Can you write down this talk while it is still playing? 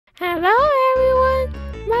Hello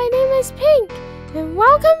everyone, my name is Pink and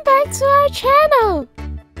welcome back to our channel.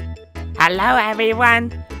 Hello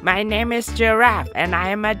everyone, my name is Giraffe and I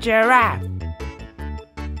am a giraffe.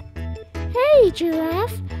 Hey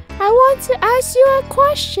Giraffe, I want to ask you a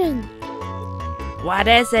question. What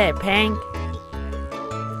is it, Pink?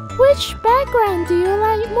 Which background do you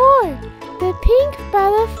like more? The pink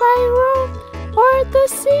butterfly world or the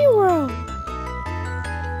sea world?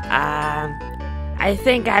 I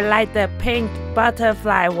think I like the pink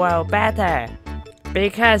butterfly world better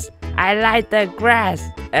because I like the grass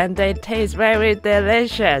and they taste very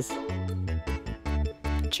delicious.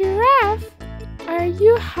 Giraffe, are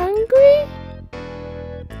you hungry?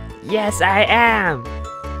 Yes, I am.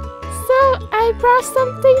 So I brought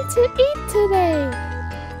something to eat today.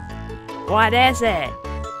 What is it?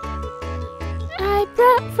 I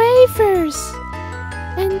brought wafers,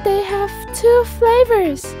 and they have two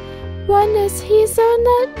flavors. One is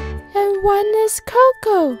hazelnut and one is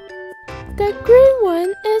cocoa. The green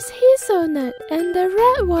one is hazelnut and the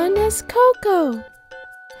red one is cocoa.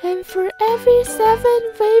 And for every 7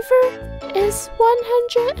 wafer is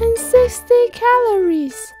 160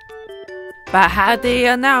 calories. But how do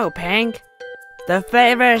you know, Pink? The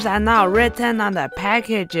flavors are not written on the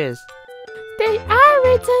packages. They are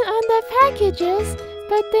written on the packages,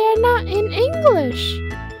 but they are not in English.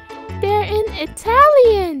 They're in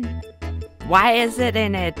Italian. Why is it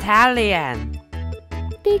in Italian?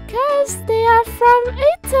 Because they are from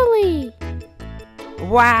Italy.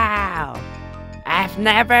 Wow! I've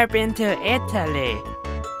never been to Italy.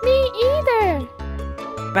 Me either.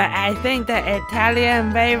 But I think the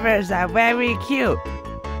Italian wafers are very cute.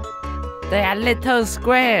 They are little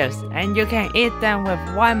squares and you can eat them with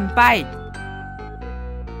one bite.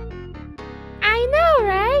 I know,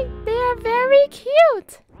 right? They are very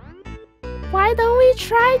cute. Why don't we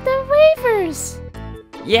try the wafers?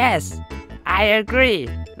 Yes, I agree.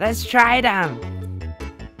 Let's try them.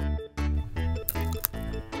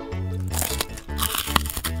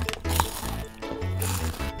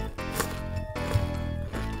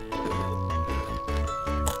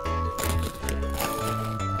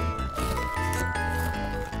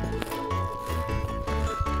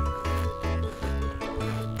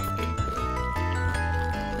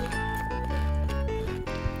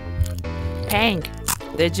 Pink,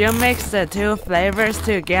 did you mix the two flavors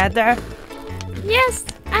together? Yes,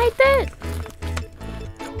 I did.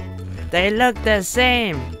 They look the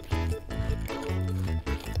same.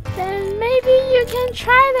 Then maybe you can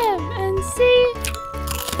try them and see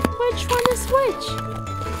which one is which.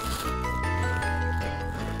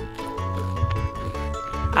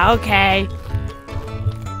 Okay.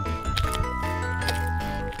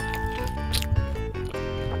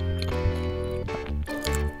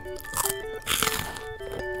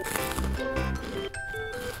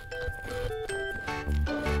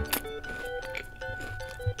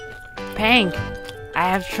 Pink, I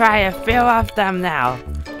have tried a few of them now,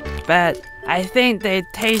 but I think they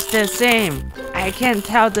taste the same. I can't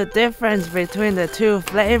tell the difference between the two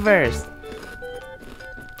flavors.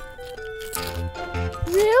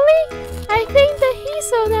 Really? I think the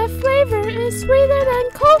hazelnut flavor is sweeter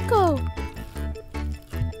than cocoa.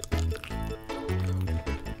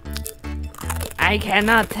 I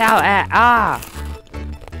cannot tell at all.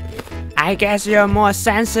 I guess you're more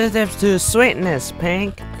sensitive to sweetness,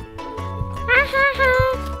 Pink.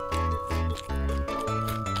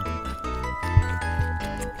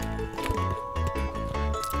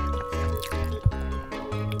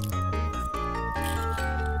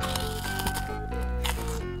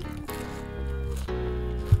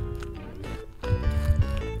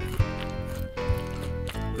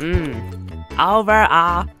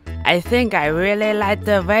 Overall, I think I really like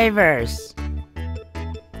the wafers.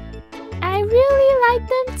 I really like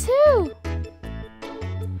them too.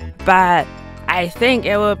 But I think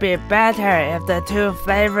it would be better if the two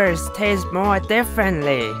flavors taste more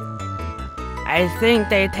differently. I think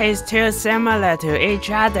they taste too similar to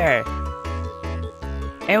each other.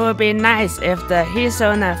 It would be nice if the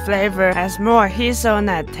hazelnut flavor has more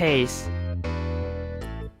hazelnut taste.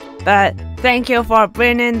 But thank you for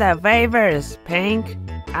bringing the wafers, Pink.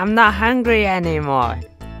 I'm not hungry anymore.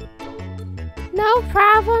 No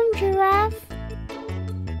problem, Giraffe.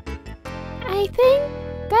 I think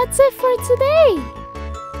that's it for today.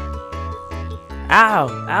 Oh,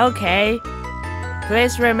 okay.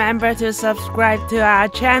 Please remember to subscribe to our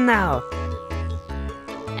channel.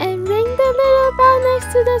 And ring the little bell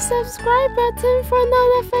next to the subscribe button for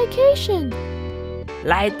notification.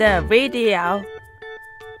 Like the video.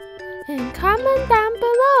 And comment down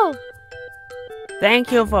below.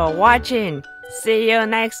 Thank you for watching. See you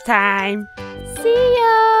next time. See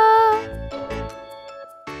ya!